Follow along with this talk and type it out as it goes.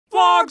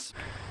vlogs!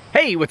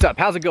 Hey, what's up?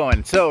 How's it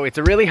going? So it's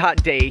a really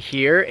hot day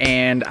here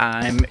and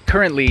I'm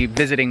currently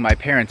visiting my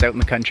parents out in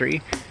the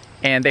country,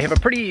 and they have a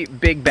pretty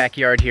big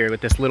backyard here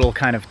with this little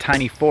kind of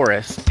tiny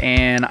forest,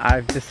 and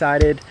I've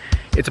decided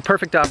it's a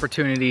perfect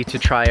opportunity to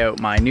try out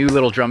my new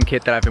little drum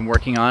kit that I've been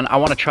working on. I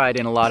want to try it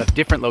in a lot of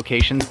different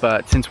locations,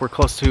 but since we're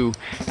close to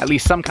at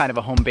least some kind of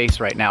a home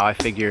base right now, I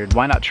figured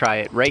why not try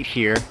it right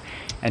here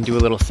and do a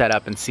little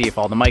setup and see if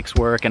all the mics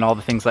work and all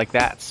the things like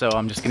that. So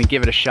I'm just gonna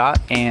give it a shot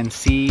and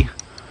see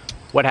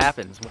what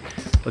happens.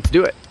 Let's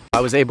do it.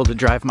 I was able to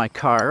drive my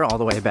car all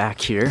the way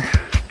back here.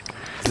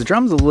 The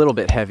drum's a little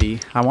bit heavy.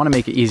 I want to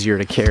make it easier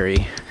to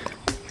carry.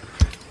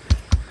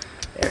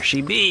 There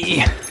she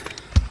be.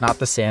 Not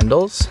the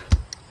sandals.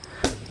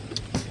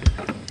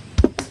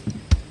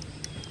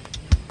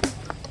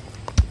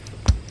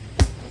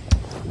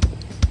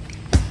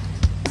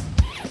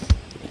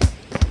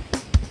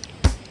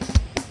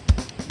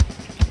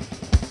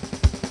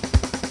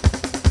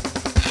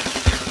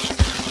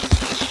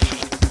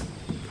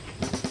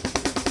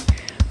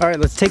 All right,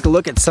 let's take a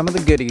look at some of the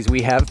goodies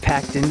we have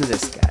packed into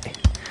this guy.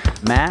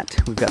 Mat,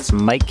 we've got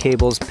some mic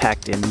cables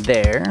packed in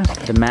there.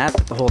 The mat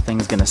that the whole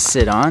thing's gonna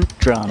sit on.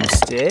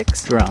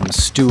 Drumsticks, drum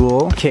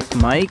stool, kick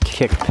mic,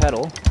 kick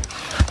pedal,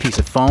 piece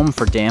of foam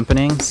for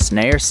dampening,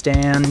 snare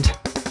stand,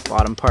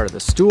 bottom part of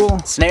the stool,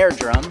 snare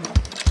drum,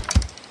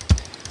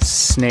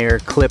 snare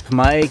clip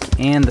mic,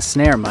 and the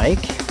snare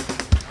mic.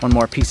 One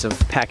more piece of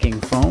packing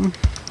foam.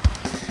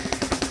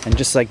 And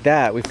just like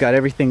that, we've got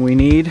everything we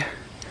need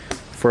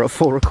for a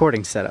full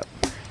recording setup.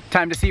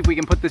 Time to see if we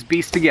can put this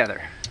beast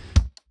together.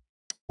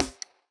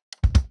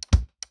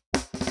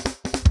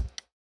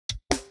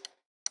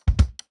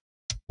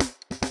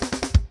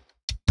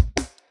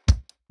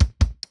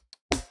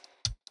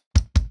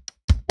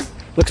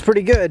 Looks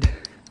pretty good.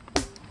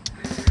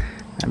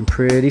 I'm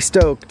pretty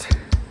stoked.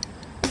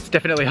 It's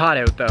definitely hot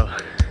out though.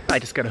 I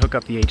just gotta hook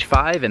up the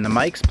H5 and the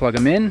mics, plug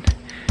them in,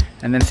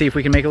 and then see if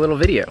we can make a little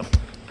video.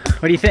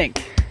 What do you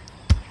think?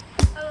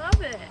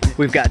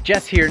 We've got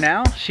Jess here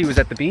now. She was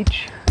at the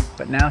beach,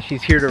 but now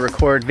she's here to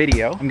record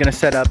video. I'm gonna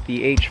set up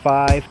the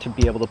H5 to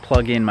be able to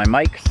plug in my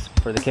mics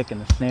for the kick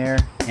and the snare,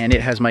 and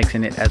it has mics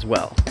in it as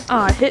well.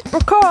 Hit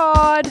record!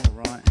 All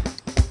right.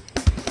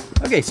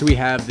 Okay, so we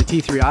have the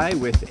T3i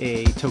with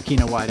a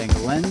Tokina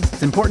wide-angle lens.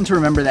 It's important to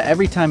remember that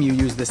every time you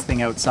use this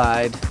thing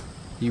outside,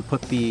 you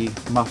put the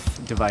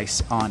muff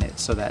device on it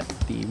so that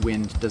the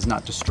wind does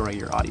not destroy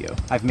your audio.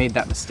 I've made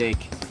that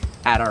mistake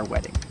at our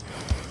wedding,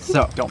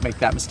 so don't make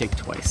that mistake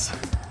twice.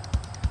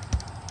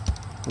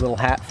 A little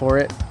hat for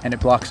it, and it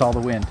blocks all the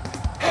wind.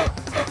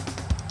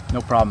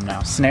 No problem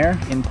now. Snare,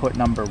 input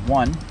number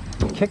 1.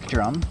 Kick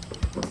drum,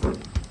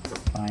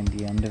 find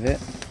the end of it.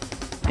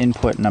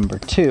 Input number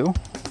 2.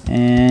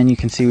 And you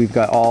can see we've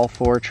got all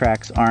 4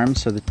 tracks armed,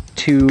 so the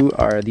 2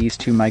 are these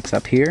 2 mics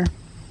up here.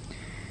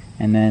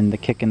 And then the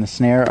kick and the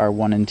snare are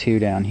 1 and 2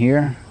 down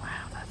here. Wow,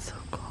 that's so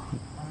cool.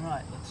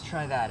 Alright, let's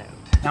try that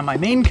out. Now my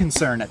main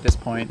concern at this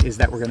point is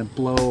that we're gonna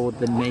blow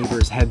the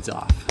neighbors' heads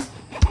off.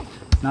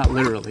 Not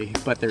literally,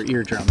 but their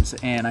eardrums,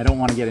 and I don't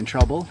want to get in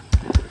trouble,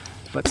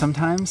 but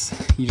sometimes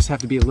you just have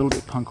to be a little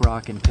bit punk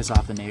rock and piss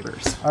off the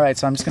neighbors. All right,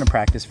 so I'm just gonna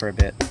practice for a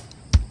bit.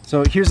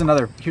 So here's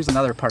another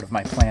part of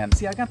my plan.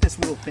 See, I got this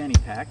little fanny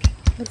pack.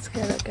 Let's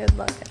get a good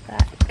look at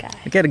that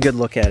guy. Get a good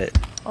look at it.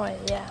 Oh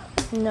yeah,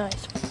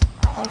 nice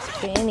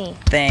fanny.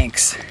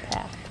 Thanks.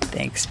 pack.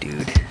 Thanks,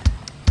 dude.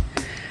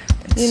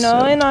 You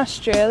know, in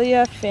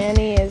Australia,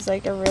 fanny is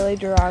like a really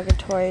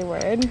derogatory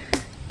word.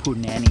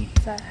 Punani.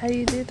 Is that how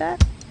you do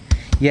that?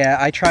 Yeah,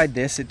 I tried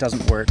this, it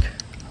doesn't work.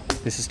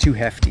 This is too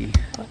hefty.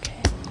 Okay.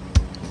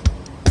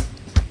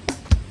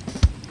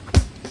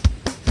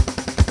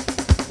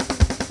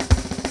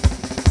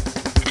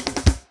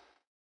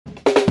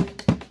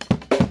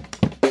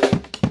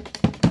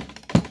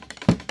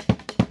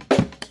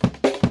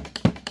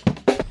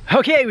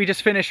 Okay, we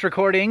just finished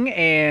recording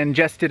and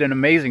Jess did an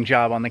amazing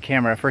job on the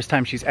camera. First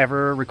time she's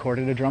ever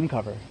recorded a drum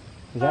cover.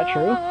 Is that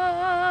true?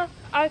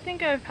 I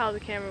think I've held a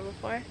camera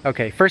before.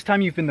 Okay, first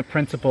time you've been the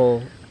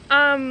principal.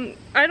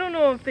 I don't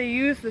know if they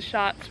used the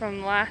shots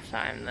from last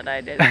time that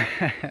I did.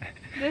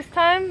 This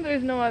time,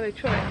 there's no other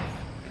choice.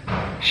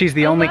 She's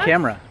the only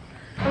camera.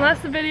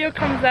 Unless the video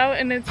comes out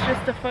and it's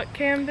just a foot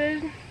cam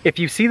vid. If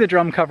you see the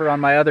drum cover on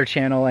my other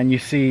channel and you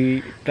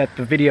see that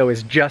the video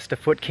is just a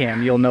foot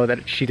cam, you'll know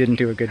that she didn't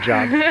do a good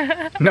job.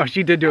 No,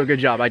 she did do a good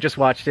job. I just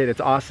watched it.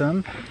 It's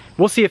awesome.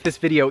 We'll see if this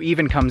video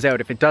even comes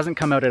out. If it doesn't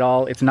come out at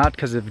all, it's not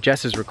because of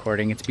Jess's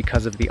recording. It's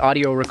because of the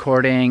audio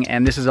recording,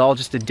 and this is all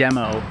just a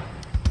demo.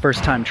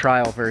 First time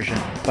trial version,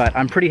 but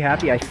I'm pretty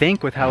happy, I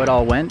think, with how it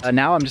all went.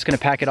 Now I'm just gonna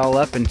pack it all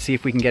up and see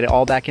if we can get it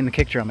all back in the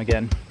kick drum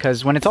again.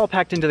 Because when it's all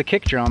packed into the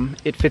kick drum,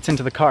 it fits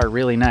into the car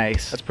really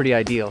nice. That's pretty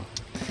ideal.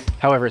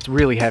 However, it's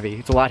really heavy.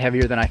 It's a lot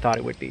heavier than I thought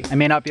it would be. I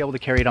may not be able to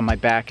carry it on my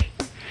back.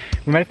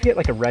 We might have to get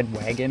like a red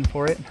wagon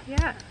for it.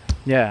 Yeah.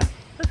 Yeah.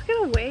 Let's get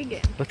a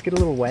wagon. Let's get a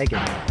little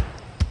wagon.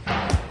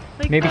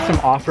 Like maybe some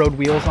off-road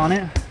wheels on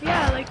it.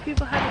 Yeah, like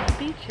people had at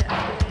the beach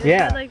yesterday. They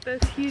Yeah. had like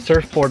those huge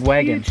surfboard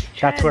wagon.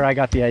 huge That's where I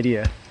got the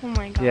idea. Oh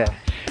my god. Yeah.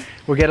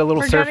 We'll get a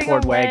little We're getting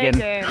surfboard a wagon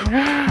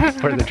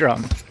for the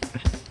drums.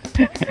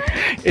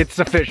 It's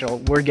official,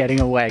 we're getting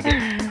a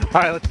wagon.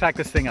 All right, let's pack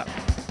this thing up.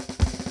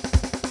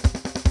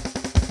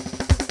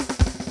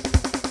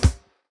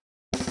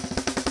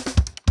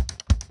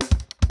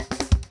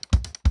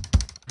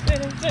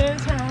 This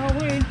is how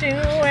we do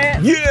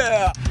it.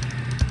 Yeah!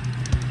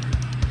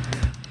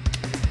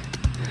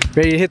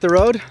 Ready to hit the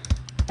road?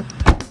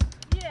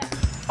 Yeah.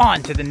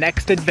 On to the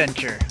next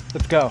adventure.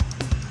 Let's go.